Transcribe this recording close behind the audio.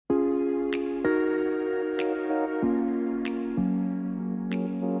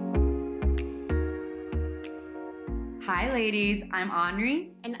Hi, ladies. I'm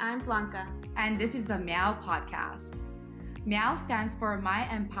Henri. And I'm Blanca. And this is the Meow Podcast. Meow stands for My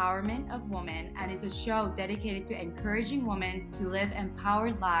Empowerment of Women and is a show dedicated to encouraging women to live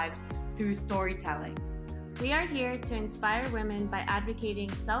empowered lives through storytelling. We are here to inspire women by advocating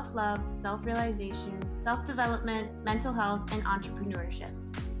self-love, self-realization, self-development, mental health, and entrepreneurship.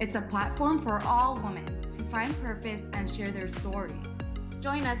 It's a platform for all women to find purpose and share their stories.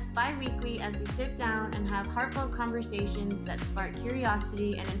 Join us bi-weekly as we sit down and have heartfelt conversations that spark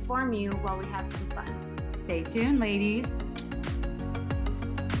curiosity and inform you while we have some fun. Stay tuned, ladies.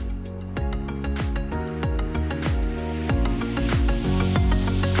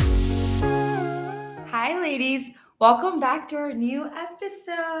 Hi, ladies. Welcome back to our new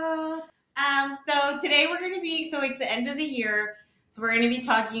episode. So today we're going to be, it's the end of the year, so we're going to be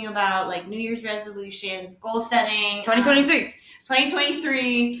talking about like New Year's resolutions, goal setting. 2023.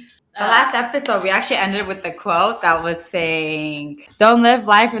 The last episode, we actually ended with the quote that was saying, "Don't live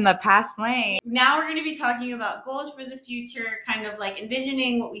life in the past lane." Now we're going to be talking about goals for the future, kind of like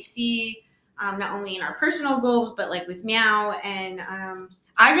envisioning what we see, not only in our personal goals, but like with Meow. And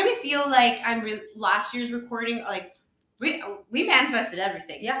I really feel like last year's recording, like we manifested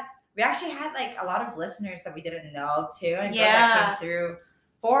everything. Yeah. We actually had like a lot of listeners that we didn't know too. And girls that came through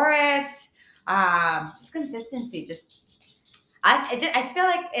for it. Just consistency, I feel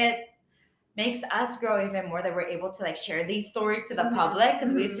like it makes us grow even more that we're able to like share these stories to the public,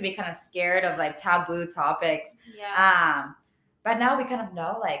 because we used to be kind of scared of like taboo topics. But now we kind of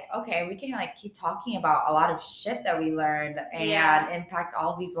know, like, okay, we can like keep talking about a lot of shit that we learned and impact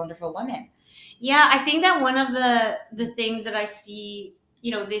all these wonderful women. Yeah, I think that one of the things that I see,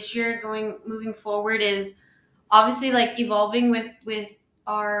 this year moving forward is obviously like evolving with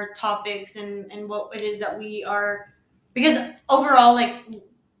our topics and what it is that we are, because overall, like,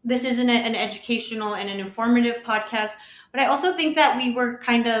 this isn't an educational and an informative podcast, but I also think that we were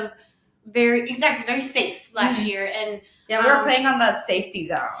kind of very safe last year. And we were playing on the safety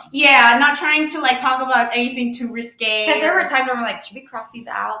zone. Yeah, not trying to like talk about anything too risque. Because there were times where we're like, should we crop these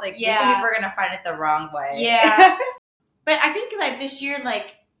out? Like, people are gonna find it the wrong way. Yeah. But I think like this year,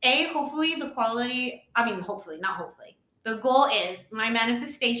 like, hopefully the quality, the goal is, my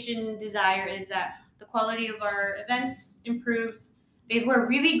manifestation desire is that the quality of our events improves. They were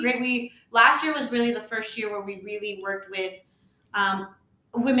really great. Last year was really the first year where we really worked with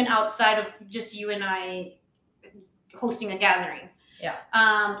women outside of just you and I hosting a gathering. Yeah.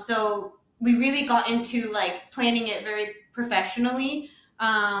 So we really got into like planning it very professionally.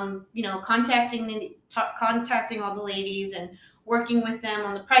 Contacting all the ladies and working with them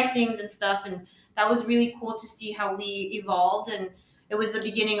on the pricings and stuff, and that was really cool to see how we evolved. And it was the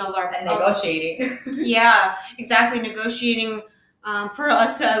beginning of our negotiating. Yeah, exactly, negotiating for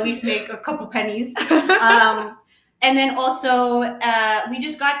us to at least make a couple pennies. And then also we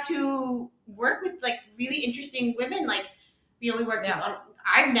just got to work with like really interesting women. Like, we worked with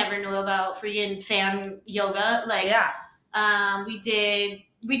I've never knew about freaking fan yoga. Like,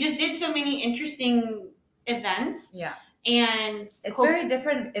 we just did so many interesting events. Yeah. And it's very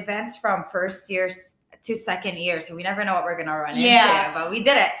different events from first year to second year, so we never know what we're gonna run into, but we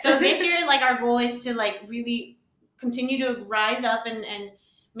did it. So this year, like, our goal is to like really continue to rise up and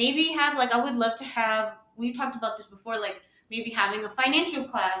maybe have, like, I would love to have, we talked about this before, like maybe having a financial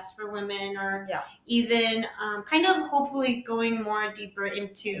class for women, or even kind of hopefully going more deeper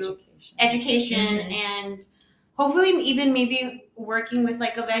into education and hopefully even maybe working with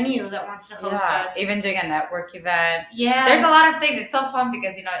like a venue that wants to host us. Even doing a network event. Yeah. There's a lot of things. It's so fun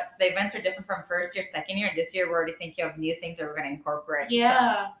because, the events are different from first year, second year. And this year we're already thinking of new things that we're going to incorporate.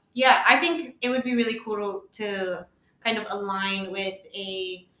 Yeah. So. Yeah. I think it would be really cool to kind of align with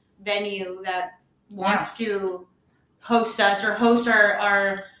a venue that wants to host us or host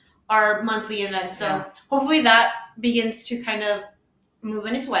our monthly event. So hopefully that begins to kind of move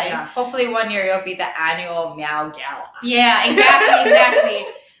in its way. Yeah. Hopefully one year you'll be the annual Meow Gala. Yeah, exactly.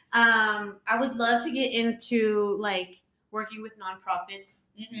 I would love to get into like working with nonprofits.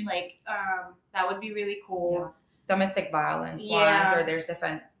 Like that would be really cool. Yeah. Domestic violence ones, or there's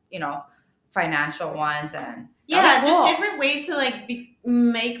different, financial ones, and just different ways to like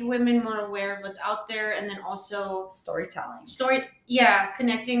make women more aware of what's out there, and then also storytelling.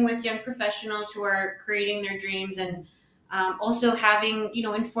 Connecting with young professionals who are creating their dreams, and also having,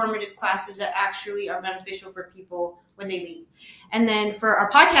 informative classes that actually are beneficial for people when they leave. And then for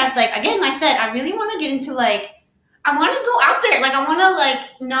our podcast, like, again, I said, I really want to get into like, I want to go out there. Like, I want to like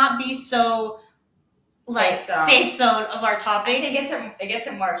not be so like safe zone of our topics. I think it gets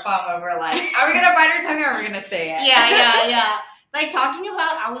it more fun when we're like, are we going to bite our tongue or are we going to say it? Yeah. Like talking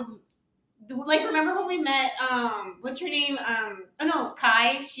about, like, remember when we met, what's her name?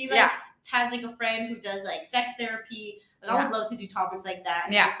 Kai. She, like, has, like, a friend who does, like, sex therapy. Like, I would love to do topics like that.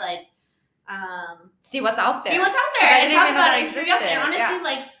 And just, like, see what's out there. And talk about it. Curiosity. And honestly,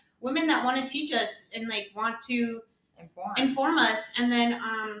 like, women that want to teach us and, like, want to inform us. And then,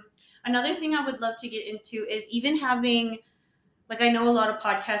 another thing I would love to get into is even having, like, I know a lot of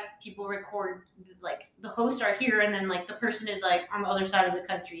podcast people record, like, the hosts are here and then, like, the person is, like, on the other side of the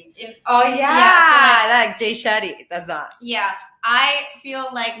country. So, like Jay Shetty does that. Yeah, I feel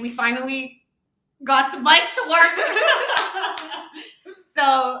like we finally got the mics to work.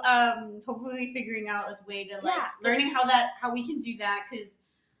 So, hopefully figuring out a way to, like, learning how we can do that, because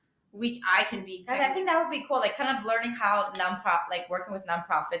I can be. I think that would be cool. Like, kind of learning how working with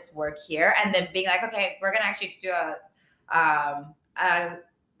nonprofits work here, and then being like, okay, we're gonna actually do a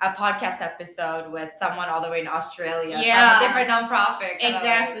podcast episode with someone all the way in Australia. Yeah, from a different nonprofit.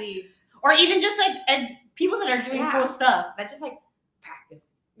 Exactly. Or even just like people that are doing cool stuff. Let's just like practice.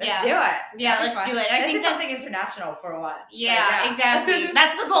 Let's do it. Yeah, let's do it. I think something international for one. Yeah, exactly.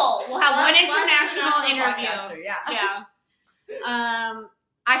 That's the goal. We'll have one international interview. Yeah.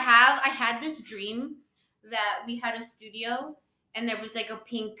 I had this dream that we had a studio and there was like a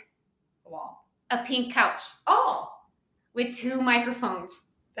pink wall, a pink couch. Oh, with 2 microphones.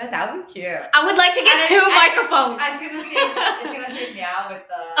 That would be cute. I would like to get 2 microphones. I was gonna say meow with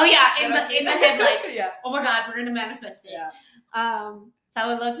the. Oh yeah, in the headlights. Yeah. Oh my God, we're gonna manifest it. Yeah. So I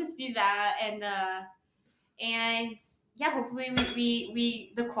would love to see that, and yeah, hopefully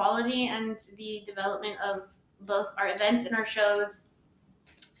we the quality and the development of both our events and our shows.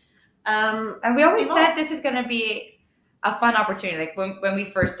 And we always said this is gonna be a fun opportunity. Like when we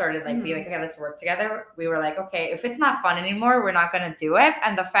first started, like being like, okay, let's work together. We were like, okay, if it's not fun anymore, we're not gonna do it.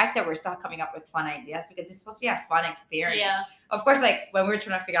 And the fact that we're still coming up with fun ideas because it's supposed to be a fun experience. Yeah. Of course, like when we were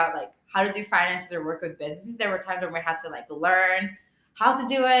trying to figure out like how to do finances or work with businesses, there were times when we had to like learn how to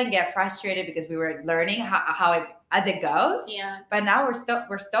do it and get frustrated because we were learning how it as it goes. Yeah. But now we're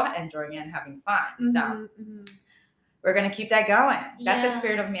still enjoying it and having fun. So we're gonna keep that going. That's the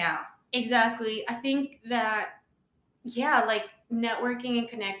spirit of Meow. Exactly. I think that like networking and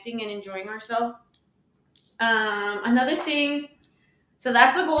connecting and enjoying ourselves. Another thing, so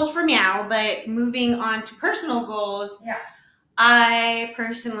that's the goals for Meow, but moving on to personal goals. Yeah. I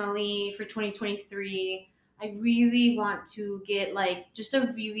personally, for 2023, I really want to get like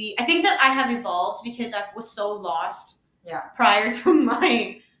I think that I have evolved because I was so lost prior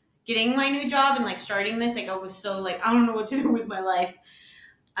to getting my new job and like starting this. Like I was so like, I don't know what to do with my life.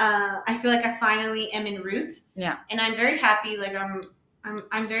 I feel like I finally am en route. Yeah. And I'm very happy. Like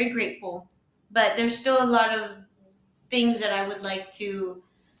I'm very grateful, but there's still a lot of things that I would like to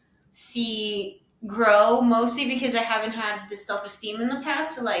see grow, mostly because I haven't had this self-esteem in the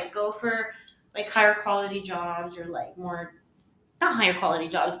past to like go for like higher quality jobs or like more, not higher quality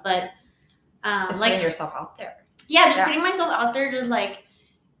jobs, but just like putting yourself out there. Yeah, just putting myself out there to like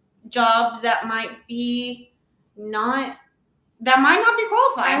jobs that might not be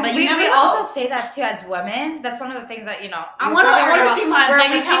qualified. But we know. also say that too as women. That's one of the things that I want to see my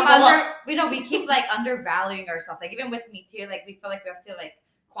bank account go up. We keep like undervaluing ourselves. Like even with me too. Like we feel like we have to like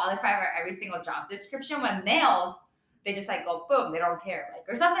qualify for every single job description. When males, they just like go boom. They don't care like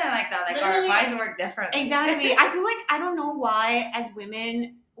or something like that. Like literally, our minds work differently. Exactly. I feel like I don't know why as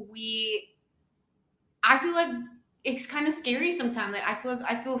women I feel like it's kind of scary sometimes. Like I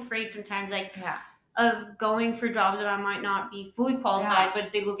feel afraid sometimes. Like of going for jobs that I might not be fully qualified,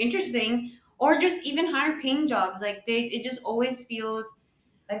 but they look interesting, or just even higher paying jobs. Like it just always feels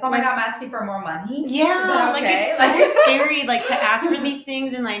like, oh my God, I'm asking for more money. Yeah, like it's so scary, like to ask for these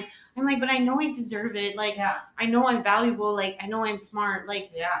things, and like I'm like, but I know I deserve it. Like I know I'm valuable. Like I know I'm smart.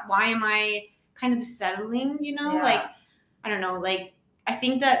 Like why am I kind of settling? You know, like I don't know. Like I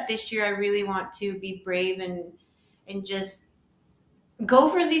think that this year I really want to be brave and just go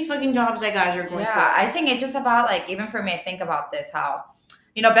for these fucking jobs that guys are going for. Yeah, I think it's just about like, even for me, I think about this, how,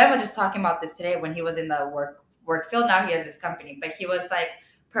 Ben was just talking about this today when he was in the work field. Now he has this company, but he was like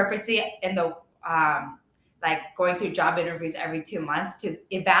purposely in the, like going through job interviews every 2 months to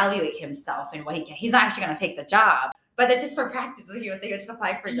evaluate himself and what he can. He's not actually going to take the job, but that's just for practice. What he was saying, just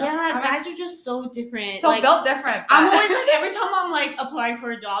apply for jobs. Yeah, guys are just so different. So like, built different. I'm always like, every time I'm like applying for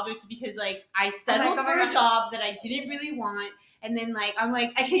a job, it's because like I settled for a job that I didn't really want. And then, like, I'm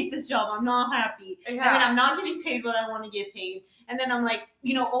like, I hate this job. I'm not happy. Yeah. And then I'm not getting paid what I want to get paid. And then I'm like,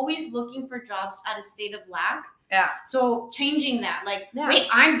 always looking for jobs at a state of lack. Yeah. So changing that, like, wait,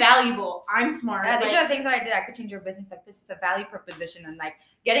 I'm valuable. I'm smart. Yeah, these are the things that I did. I could change your business. Like, this is a value proposition. And, like,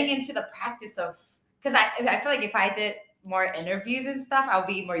 getting into the practice of, because I feel like if I did more interviews and stuff, I'll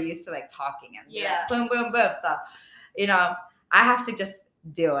be more used to like talking and be Yeah. like, boom, boom, boom. So, you know, I have to just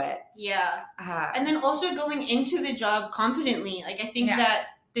do it. Yeah. And then also going into the job confidently. Like, I think that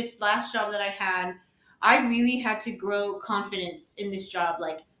this last job that I had, I really had to grow confidence in this job.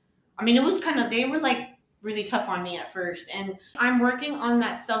 Like, I mean, it was they were like really tough on me at first. And I'm working on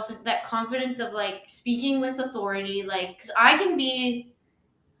that confidence of like speaking with authority. Like, 'cause I can be,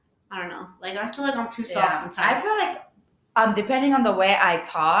 I don't know, like, I feel like I'm too soft sometimes. I feel like depending on the way I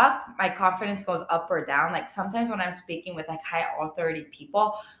talk, my confidence goes up or down. Like sometimes when I'm speaking with like high authority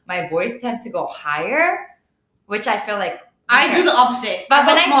people, my voice tends to go higher, which I feel like I do the opposite. But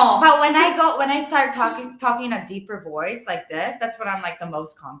when I start talking a deeper voice like this, that's when I'm like the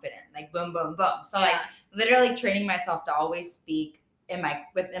most confident. Like boom, boom, boom. So like literally training myself to always speak in my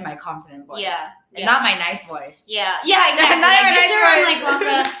confident voice. And not my nice voice. Yeah, exactly. Not like, nice voice. Like,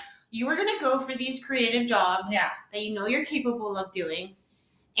 Blanca, you were gonna go for these creative jobs that you know you're capable of doing,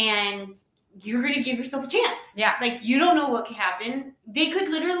 and you're gonna give yourself a chance. Yeah. Like, you don't know what could happen. They could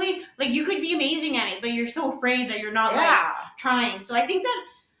literally, like, you could be amazing at it, but you're so afraid that you're not like trying. So I think that,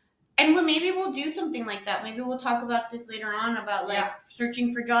 and maybe we'll do something like that. Maybe we'll talk about this later on about like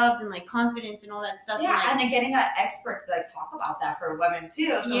searching for jobs and like confidence and all that stuff. Yeah, and getting an expert to like talk about that for women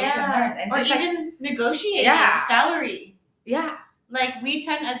too, so we can learn. And or just, even negotiating salary. Yeah. Like,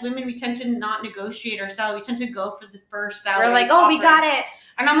 as women, we tend to not negotiate our salary. We tend to go for the first salary. We're like, oh, we got it.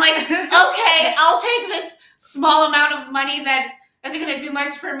 And I'm like, okay, I'll take this small amount of money that isn't going to do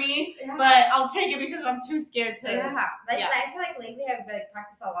much for me, but I'll take it because I'm too scared to. I feel like lately I've like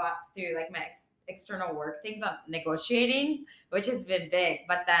practiced a lot through like my external work things on negotiating, which has been big.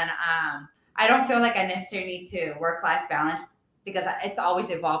 But then I don't feel like I necessarily need to work-life balance because it's always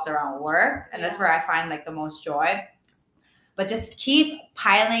evolved around work, and that's where I find like the most joy. But just keep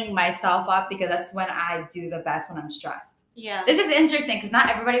piling myself up because that's when I do the best when I'm stressed. Yeah. This is interesting because not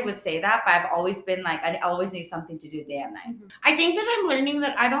everybody would say that, but I've always been like, I always need something to do day and night. Mm-hmm. I think that I'm learning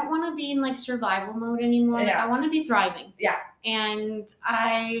that I don't want to be in like survival mode anymore. Like, I want to be thriving. Yeah. And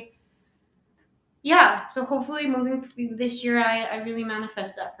so hopefully moving this year, I really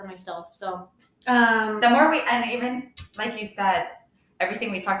manifest that for myself. So the more and even like you said,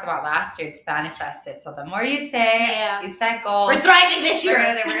 everything we talked about last year, it's manifested. So the more you say, you set goals. We're thriving this year.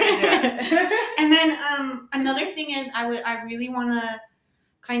 We're gonna do it. And then another thing is I really want to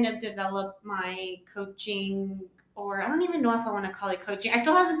kind of develop my coaching, or I don't even know if I want to call it coaching. I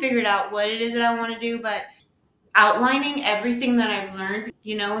still haven't figured out what it is that I want to do, but outlining everything that I've learned,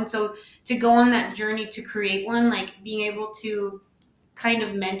 and so to go on that journey to create one, like being able to kind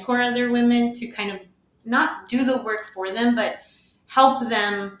of mentor other women to kind of not do the work for them, but help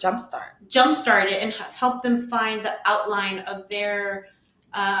them jumpstart it and help them find the outline of their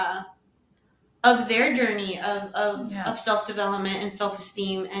journey of self-development and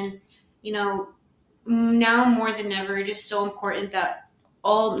self-esteem. And now more than ever, it is so important that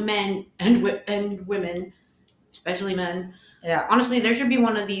all men and women, especially men, honestly, there should be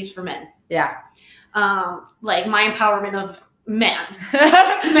one of these for men. Like my empowerment of men.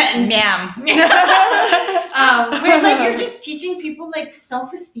 Ma'am. Where like you're just teaching people like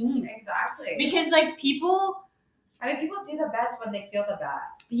self-esteem. Exactly. Because like people do the best when they feel the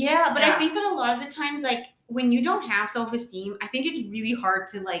best. Yeah, but I think that a lot of the times, like when you don't have self-esteem, I think it's really hard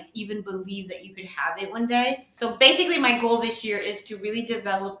to like even believe that you could have it one day. So basically my goal this year is to really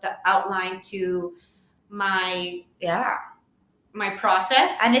develop the outline to my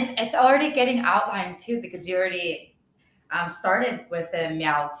process. And it's already getting outlined too, because you already started with the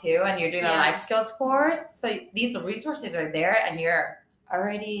Meow too, and you're doing a life skills course. So these resources are there, and you're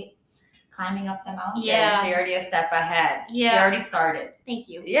already climbing up the mountain. So you're already a step ahead. You already started. Thank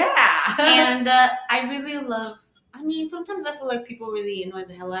you. Yeah. And I really love. I mean, sometimes I feel like people really annoy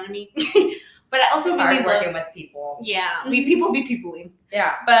the hell out of me, but I also really love working with people. Yeah, people be peopling.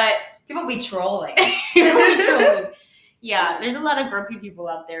 Yeah, but people be trolling. Yeah, there's a lot of grumpy people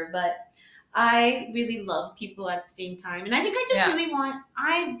out there, but I really love people at the same time. And I think I just really want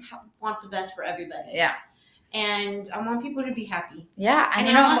the best for everybody. Yeah. And I want people to be happy. Yeah. And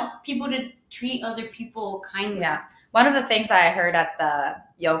I want people to treat other people kindly. Yeah. One of the things I heard at the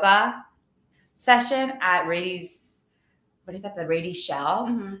yoga session at the Rady Shell,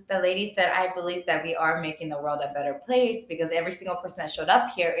 the lady said, I believe that we are making the world a better place because every single person that showed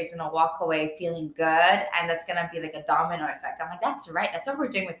up here is going to walk away feeling good, and that's going to be like a domino effect. I'm like, that's right. That's what we're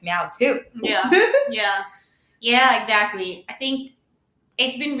doing with Meow too. Yeah, exactly. I think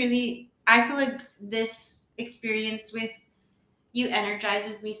it's been I feel like this experience with you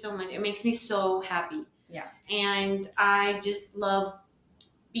energizes me so much. It makes me so happy. Yeah. And I just love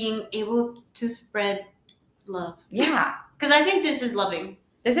being able to spread love. Yeah. Because I think this is loving.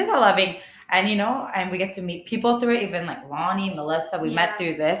 This is a loving, and and we get to meet people through it, even like Lonnie, Melissa, we met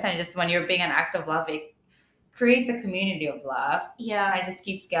through this, and just when you're being an act of love, it creates a community of love. Yeah. And it just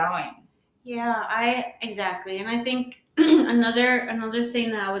keeps going. Yeah, exactly. And I think another thing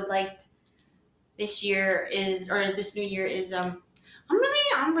that I would like this year is, or this new year is, I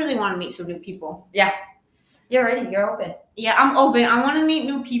really want to meet some new people. Yeah. You're ready. You're open. Yeah, I'm open. I want to meet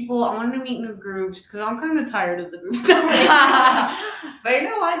new people. I want to meet new groups because I'm kind of tired of the groups. But you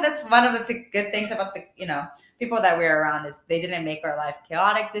know what? That's one of the good things about the people that we're around is they didn't make our life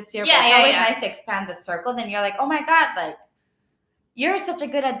chaotic this year. Yeah, but it's always nice to expand the circle. Then you're like, oh my god, like you're such a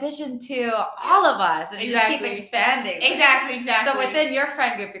good addition to all of us, and you just keep expanding. Exactly. So within your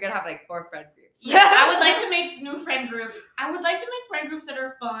friend group, you're gonna have like 4 friend groups. Yeah, I would like to make new friend groups. I would like to make friend groups that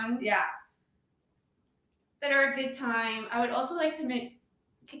are fun. Yeah. That are a good time. I would also like to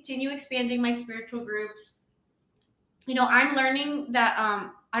continue expanding my spiritual groups. I'm learning that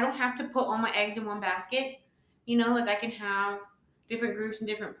I don't have to put all my eggs in one basket. Like I can have different groups in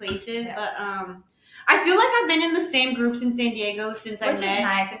different places. Yeah. But I feel like I've been in the same groups in San Diego since I met. Which is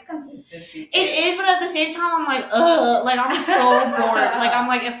nice. It's consistency. It is, but at the same time, I'm like, ugh. Like, I'm so bored. Like, I'm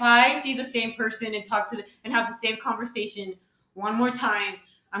like, if I see the same person and talk to them and have the same conversation one more time,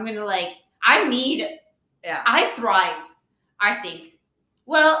 I'm going to I thrive, I think.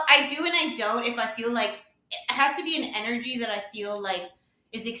 Well, I do and I don't if I feel like it has to be an energy that I feel like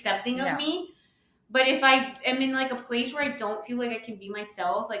is accepting of me. But if I am in like a place where I don't feel like I can be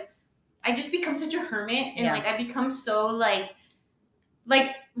myself, like I just become such a hermit and like I become so like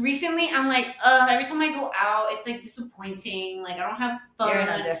recently I'm like, every time I go out, it's like disappointing. Like I don't have fun. You're in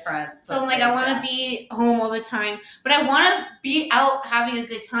a different. So I'm like, I want to be home all the time, but I want to be out having a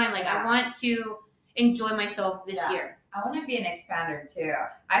good time. Like I want to enjoy myself this year. I want to be an expander too.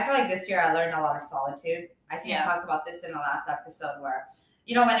 I feel like this year I learned a lot of solitude. I think I talked about this in the last episode where,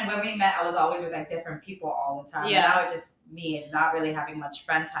 when we met, I was always with like different people all the time. Yeah. And now it's just me and not really having much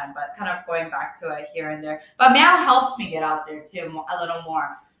friend time, but kind of going back to it here and there. But now helps me get out there too a little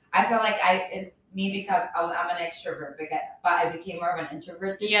more. I feel like I'm an extrovert, but I became more of an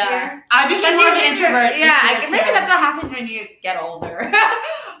introvert this year. I became more of an introvert. Yeah, maybe that's what happens when you get older.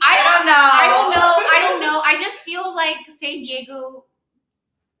 I don't know. I just feel like San Diego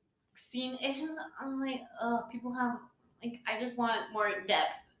scene. It's just I'm like, people have like I just want more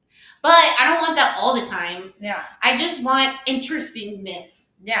depth, but I don't want that all the time. Yeah, I just want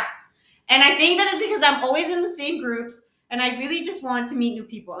interestingness. Yeah, and I think that is because I'm always in the same groups. And I really just want to meet new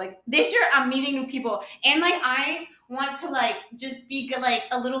people. Like this year, I'm meeting new people, and like I want to like just be like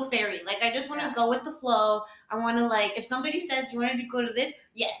a little fairy. Like I just want to go with the flow. I want to like if somebody says, "Do you want to go to this?"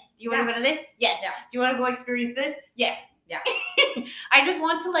 Yes. Do you want to go to this? Yes. Yeah. Do you want to go experience this? Yes. Yeah. I just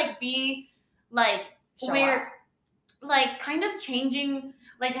want to like be like like kind of changing.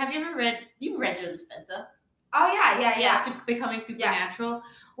 Like, have you ever read? You read Joe Dispenza? Oh yeah. Becoming supernatural. Yeah.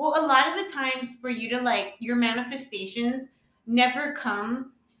 Well, a lot of the times for you to like your manifestations never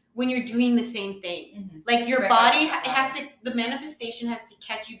come when you're doing the same thing. Mm-hmm. Like your body the manifestation has to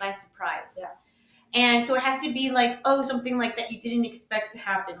catch you by surprise. Yeah. And so it has to be like, something like that you didn't expect to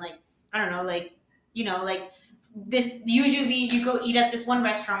happen. Like, I don't know, like, like this, usually you go eat at this one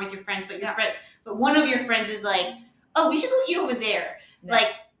restaurant with your friends, but one of your friends is like, oh, we should go eat over there. Yeah. Like,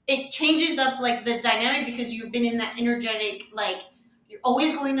 it changes up like the dynamic because you've been in that energetic, like you're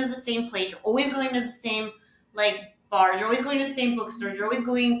always going to the same place, you're always going to the same like bars, you're always going to the same bookstores,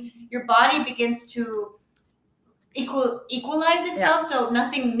 your body begins to equalize itself, so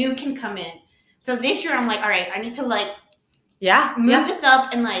nothing new can come in. So this year I'm like, all right, I need to like move this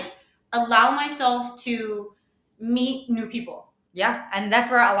up and like allow myself to meet new people. Yeah, and that's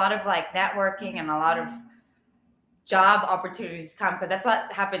where a lot of like networking and a lot of job opportunities come, because that's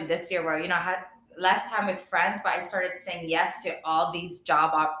what happened this year where I had less time with friends, but I started saying yes to all these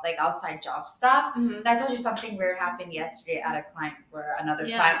outside job stuff. Mm-hmm. I told you something weird happened yesterday at a client where another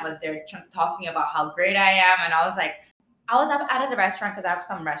client was there talking about how great I am, and I was up out of the restaurant because I have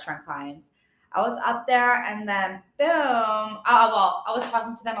some restaurant clients. I was up there and then boom. I was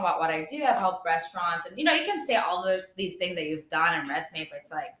talking to them about what I do. I've helped restaurants, and you can say all these things that you've done in resume, but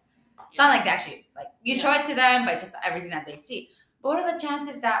it's like it's not like actually like you show it to them, but just everything that they see. But what are the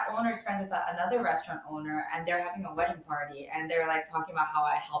chances that owner's friends with another restaurant owner and they're having a wedding party and they're like talking about how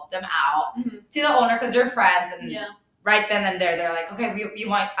I helped them out to the owner because they're friends, and right then and there they're like, okay, we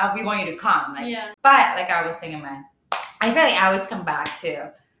want you to come. But like I was saying, man, I feel like I always come back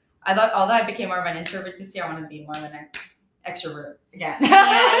to. Although I became more of an introvert this year, I want to be more of an extrovert again.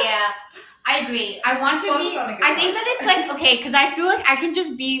 Yeah. I agree. I want to be. I think that it's like, okay, because I feel like I can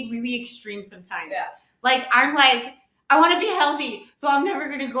just be really extreme sometimes. Yeah. Like, I'm like, I want to be healthy, so I'm never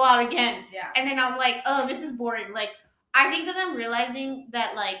going to go out again. Yeah. And then I'm like, oh, this is boring. Like, I think that I'm realizing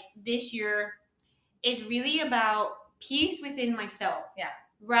that, like, this year, it's really about peace within myself. Yeah.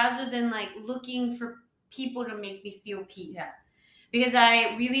 Rather than, like, looking for people to make me feel peace. Yeah. Because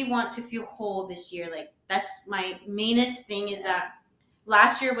I really want to feel whole this year. Like, that's my mainest thing is that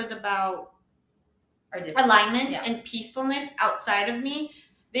last year was about alignment and peacefulness outside of me.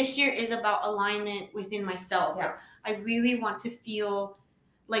 This year is about alignment within myself. Yeah. Like, I really want to feel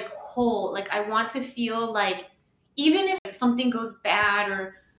like whole. Like, I want to feel like even if like, something goes bad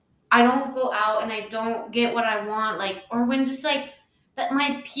or I don't go out and I don't get what I want, like, or when just like that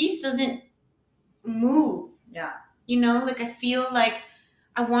my peace doesn't move. Yeah. You know, like I feel like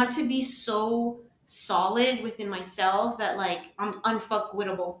I want to be so solid within myself that like I'm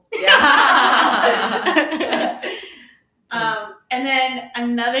unfuckwittable. Yeah. And then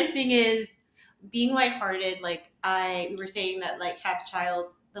another thing is being lighthearted. Like we were saying that like half child,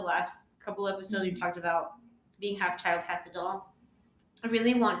 the last couple episodes we talked about being half child, half adult. I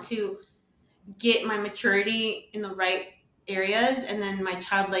really want to get my maturity in the right areas and then my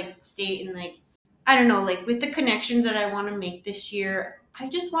childlike state and like I don't know, like with the connections that I want to make this year, I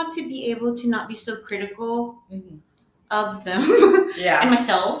just want to be able to not be so critical of them and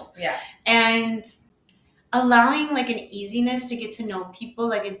myself. Yeah. And allowing like an easiness to get to know people.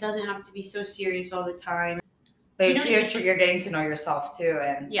 Like it doesn't have to be so serious all the time. But you're getting to know yourself too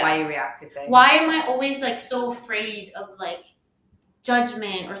and why you react to things. Why am I always like so afraid of like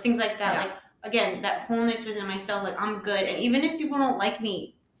judgment or things like that? Like again, that wholeness within myself, like I'm good. And even if people don't like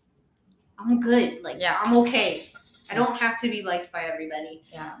me, I'm good. Like I'm okay. I don't have to be liked by everybody.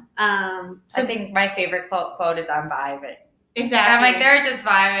 Yeah. So I think my favorite quote is I'm vibing. Exactly. I'm like, they're just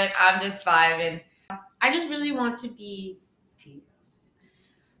vibing. I'm just vibing. I just really want to be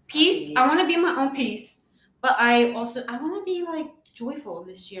peace. I want to be my own peace. But I want to be like joyful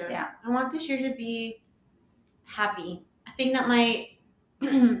this year. Yeah. I want this year to be happy. I think that my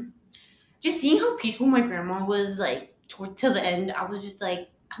just seeing how peaceful my grandma was like till the end, I was just like,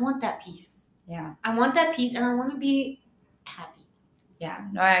 I want that peace. Yeah. I want that peace and I want to be happy. Yeah,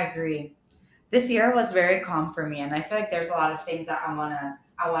 no, I agree. This year was very calm for me and I feel like there's a lot of things that I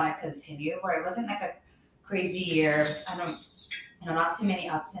wanna continue where it wasn't like a crazy year. Not too many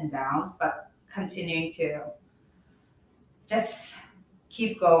ups and downs, but continuing to just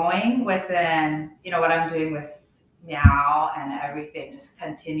keep going within, what I'm doing with Meow and everything. Just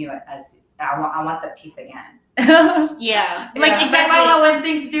continue it as I want the peace again. Yeah. Like exactly when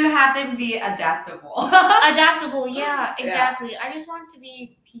things do happen, be adaptable. Adaptable, yeah, exactly. I just want to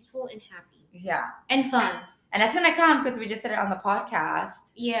be peaceful and happy. Yeah. And fun. And that's gonna come because we just said it on the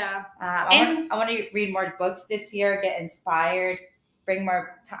podcast. Yeah. I want to read more books this year, get inspired, bring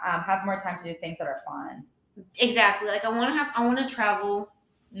more, have more time to do things that are fun. Exactly. Like I want to travel.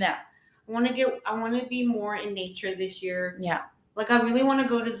 No. I want to be more in nature this year. Yeah. Like I really want to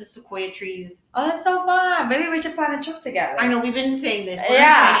go to the sequoia trees. Oh, that's so fun. Maybe we should plan a trip together. I know we've been saying this.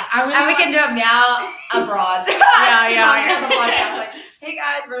 Yeah. And we can do it now abroad. Yeah. On the podcast, like, hey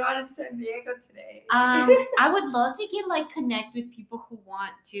guys, we're not in San Diego today. I would love to connect with people who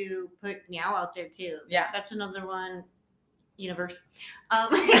want to put Meow out there too. Yeah. That's another one. Universe.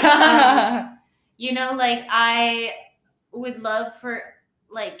 Like I would love for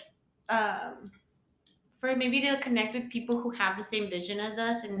for maybe to connect with people who have the same vision as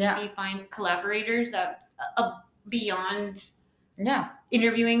us and maybe find collaborators that beyond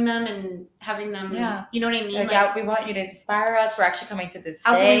interviewing them and having them you know what I mean? Like, we want you to inspire us. We're actually coming to this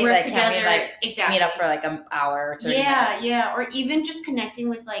day. We work together. Exactly. Meet up for like an hour or 30 minutes. Yeah. Or even just connecting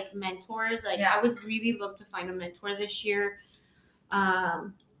with like mentors. Like I would really love to find a mentor this year.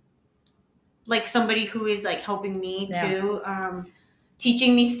 Like somebody who is like helping me too,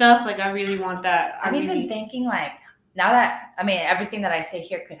 teaching me stuff. Like I really want that. I'm even thinking like now that everything that I say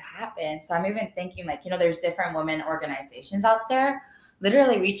here could happen. So I'm even thinking like there's different women organizations out there,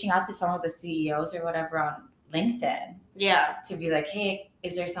 literally reaching out to some of the CEOs or whatever on LinkedIn. Yeah. To be like, hey,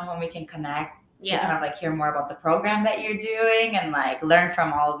 is there someone we can connect? To kind of like hear more about the program that you're doing and like learn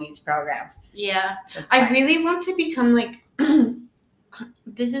from all of these programs. Yeah. I really want to become like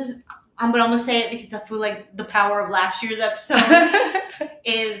this is but I'm gonna say it because I feel like the power of last year's episode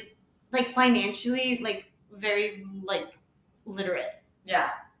is like financially like very like literate. Yeah.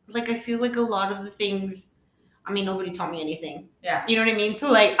 Like I feel like a lot of the things nobody taught me anything. Yeah. You know what I mean?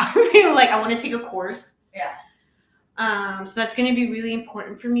 So like I feel like I want to take a course. Yeah. So that's gonna be really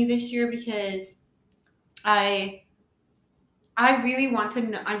important for me this year because I I really want to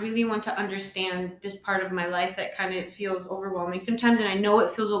know, I really want to understand this part of my life that kind of feels overwhelming sometimes, and I know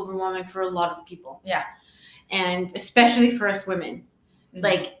it feels overwhelming for a lot of people. Yeah. And especially for us women.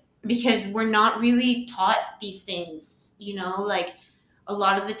 Like, because we're not really taught these things, you know, like a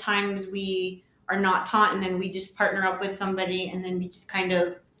lot of the times we are not taught, and then we just partner up with somebody, and then we just kind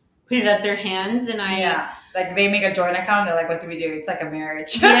of put it at their hands. And like they make a joint account, they're like, what do we do? It's like a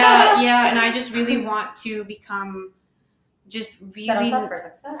marriage. yeah, and I just really want to become just really set us up for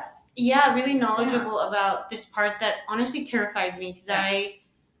success. Yeah, really knowledgeable about this part that honestly terrifies me, because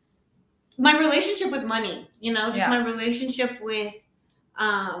my relationship with money, you know, just my relationship with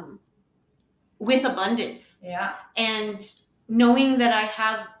abundance. Yeah. And knowing that I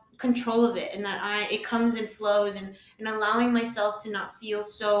have control of it, and that it comes and flows, and allowing myself to not feel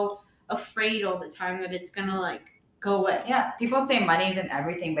so afraid all the time that it's gonna like go away. Yeah, people say money isn't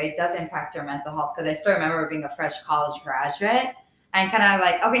everything, but it does impact your mental health. Because I still remember being a fresh college graduate and kind of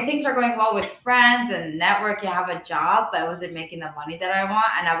like, okay, things are going well with friends and network, you have a job, but I wasn't making the money that I want,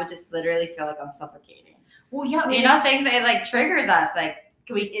 and I would just literally feel like I'm suffocating. Well, yeah, you know, things that like triggers us, like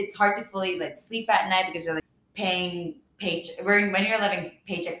it's hard to fully like sleep at night because you're like paying paycheck when you're living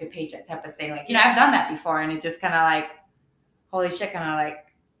paycheck to paycheck type of thing. Like, you know, I've done that before, and it just kind of like, holy shit, kind of like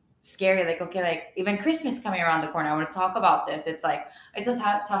scary. Like, okay, like even Christmas coming around the corner, I want to talk about this. It's like it's a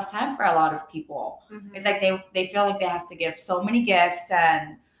tough time for a lot of people. Mm-hmm. It's like they feel like they have to give so many gifts,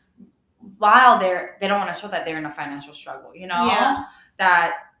 and while they don't want to show that they're in a financial struggle, you know,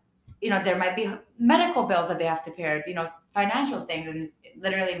 that, you know, there might be medical bills that they have to pay, you know, financial things, and it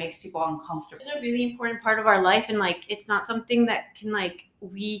literally makes people uncomfortable. It's a really important part of our life, and like it's not something that can like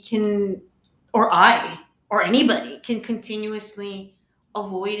we can, or I or anybody can continuously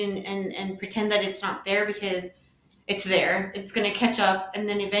avoid and pretend that it's not there, because it's there. It's gonna catch up, and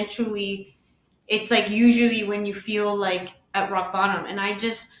then eventually it's like usually when you feel like at rock bottom. And I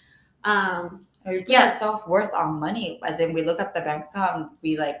just we put our self-worth on money, as in we look at the bank account and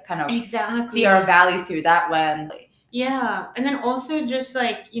we like kind of see our value through that lens. Yeah. And then also just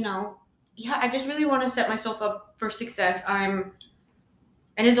like, you know, I just really want to set myself up for success. I'm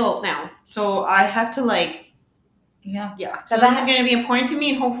an adult now, so I have to like so this is going to be important to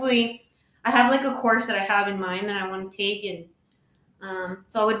me, and hopefully I have like a course that I have in mind that I want to take, and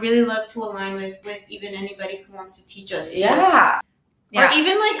so I would really love to align with even anybody who wants to teach us. Or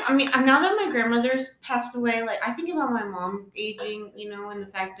even like, I mean, now that my grandmother's passed away, like I think about my mom aging, you know, and the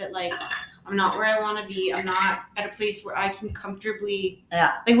fact that like I'm not where I want to be. I'm not at a place where I can comfortably.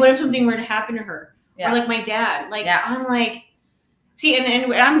 Like, what if something were to happen to her? Or like my dad. Like I'm like, see,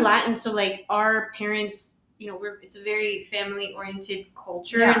 and I'm Latin, so like our parents, you know, it's a very family oriented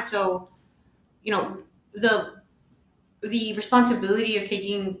culture, and so, you know, the responsibility of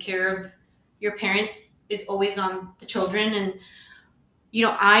taking care of your parents is always on the children. And you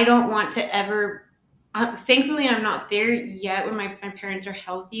know, I don't want to ever. Thankfully, I'm not there yet when my parents are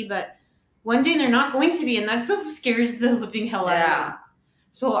healthy, but one day they're not going to be, and that stuff scares the living hell out of me.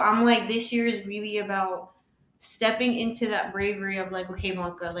 So I'm like, this year is really about stepping into that bravery of like, okay,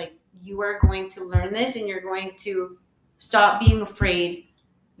 Blanca, like you are going to learn this, and you're going to stop being afraid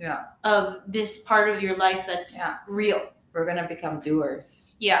of this part of your life that's real. We're gonna become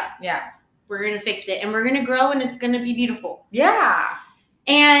doers. Yeah. We're gonna fix it, and we're gonna grow, and it's gonna be beautiful.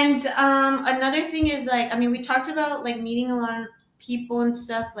 And another thing is like, I mean, we talked about like meeting a lot of people and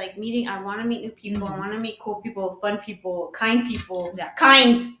stuff, like I want to meet new people. I want to meet cool people, fun people, kind people.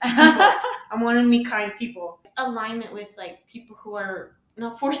 Kind people. I want to meet kind people. Alignment with like people who are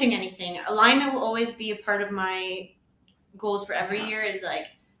not forcing anything. Alignment will always be a part of my goals for every year, is like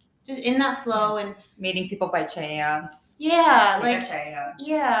just in that flow and meeting people by chance. And like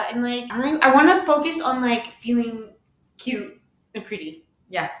I want to focus on like feeling cute and pretty.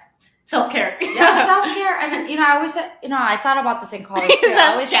 Self-care. Self-care. And, you know, I always said, you know, I thought about this in college. Is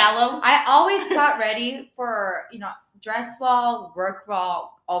that shallow? I always got ready for, you know, dress well, work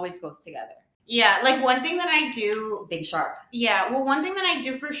well, always goes together. Yeah, like one thing that I do. Being sharp. Yeah, well, one thing that I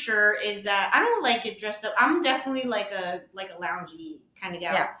do for sure is that I don't like get dressed up. I'm definitely like a loungy kind of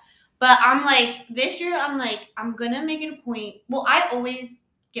gal. Yeah. But I'm like, this year, I'm like, I'm going to make it a point. Well, I always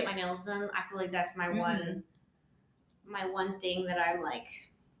get my nails done. I feel like that's my one thing that I'm like,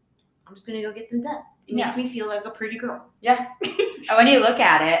 I'm just going to go get them done. It makes me feel like a pretty girl. Yeah. And when you look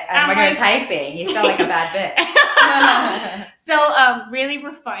at it, and when you're typing, you feel like a bad bitch. So, really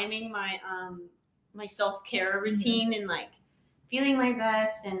refining my my self-care routine and like feeling my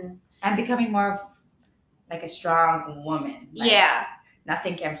best and becoming more of like a strong woman. Like,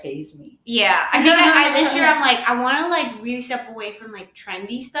 nothing can faze me. Yeah. I think this year I'm like, I want to like really step away from like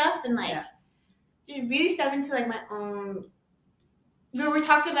trendy stuff and like just really step into like my own we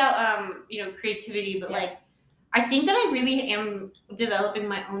talked about creativity, but like I think that I really am developing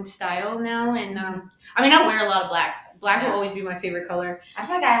my own style now, and I mean I wear a lot of black. Black will always be my favorite color. I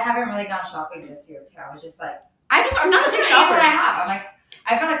feel like I haven't really gone shopping this year too. I was just like, I'm not a big shopper. shopper. What I have. I'm like,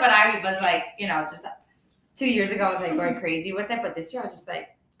 I feel like when I was like, just 2 years ago, I was like going crazy with it, but this year I was just like,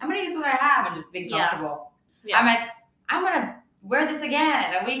 I'm gonna use what I have and just be comfortable. Yeah. I'm like, I'm gonna wear this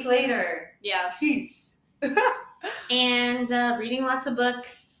again a week later. Yeah. Peace. And reading lots of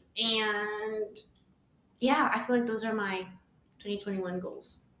books, and yeah, I feel like those are my 2021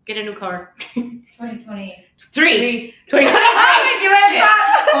 goals. Get a new car. 2023. 2023.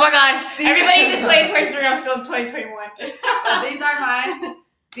 Oh my god. Everybody's in 2023. I'm still in 2021.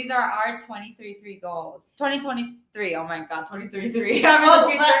 These are our 2023 goals. 2023. Oh my god, 2023. But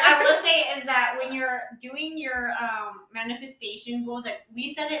I will say is that when you're doing your manifestation goals, like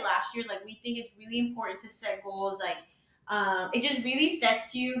we said it last year, like we think it's really important to set goals. Like it just really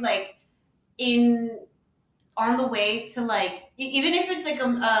sets you like on the way to like even if it's like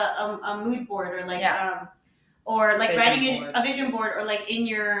a mood board or like or like writing a vision board or like in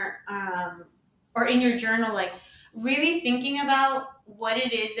your journal, like really thinking about what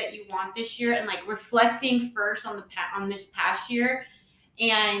it is that you want this year and like reflecting first on this past year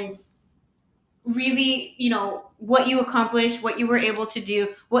and really what you accomplished, what you were able to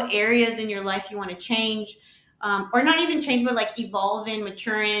do, what areas in your life you want to change, or not even change but like evolve in,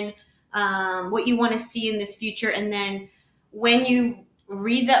 mature in, what you want to see in this future. And then when you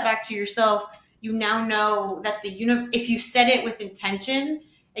read that back to yourself, you now know that if you set it with intention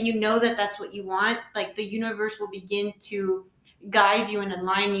and you know that that's what you want, like the universe will begin to guide you and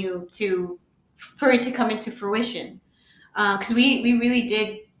align you for it to come into fruition. Because we really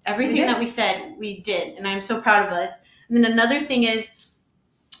did everything that we said we did, and I'm so proud of us. And then another thing is,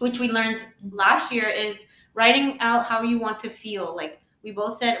 which we learned last year, is writing out how you want to feel. Like we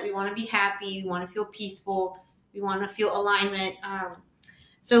both said, we want to be happy, we want to feel peaceful, we want to feel alignment.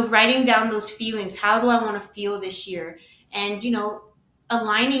 So writing down those feelings, how do I want to feel this year? And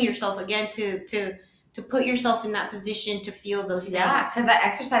aligning yourself again to put yourself in that position to feel those things. Yeah, because that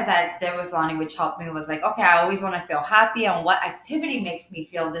exercise that I did with Lonnie, which helped me, was like, okay, I always want to feel happy, and what activity makes me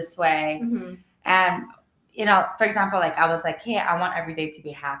feel this way. Mm-hmm. And for example, like I was like, hey, I want every day to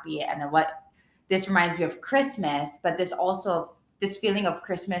be happy, and then this reminds me of Christmas, but this feeling of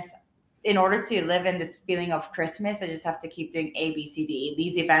Christmas. In order to live in this feeling of Christmas, I just have to keep doing A, B, C, D.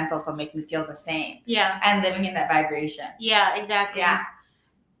 These events also make me feel the same. Yeah. And living in that vibration. Yeah, exactly. Yeah.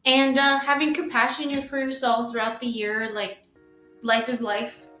 And having compassion for yourself throughout the year. Like, life is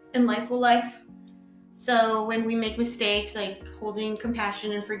life, and life will life. So when we make mistakes, like holding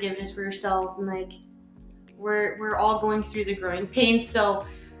compassion and forgiveness for yourself, and like we're all going through the growing pains. So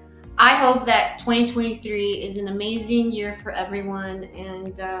I hope that 2023 is an amazing year for everyone,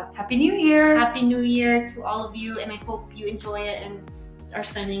 and Happy New Year! Happy New Year to all of you, and I hope you enjoy it and are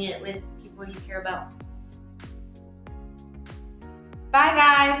spending it with people you care about. Bye,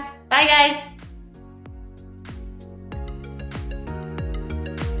 guys! Bye, guys!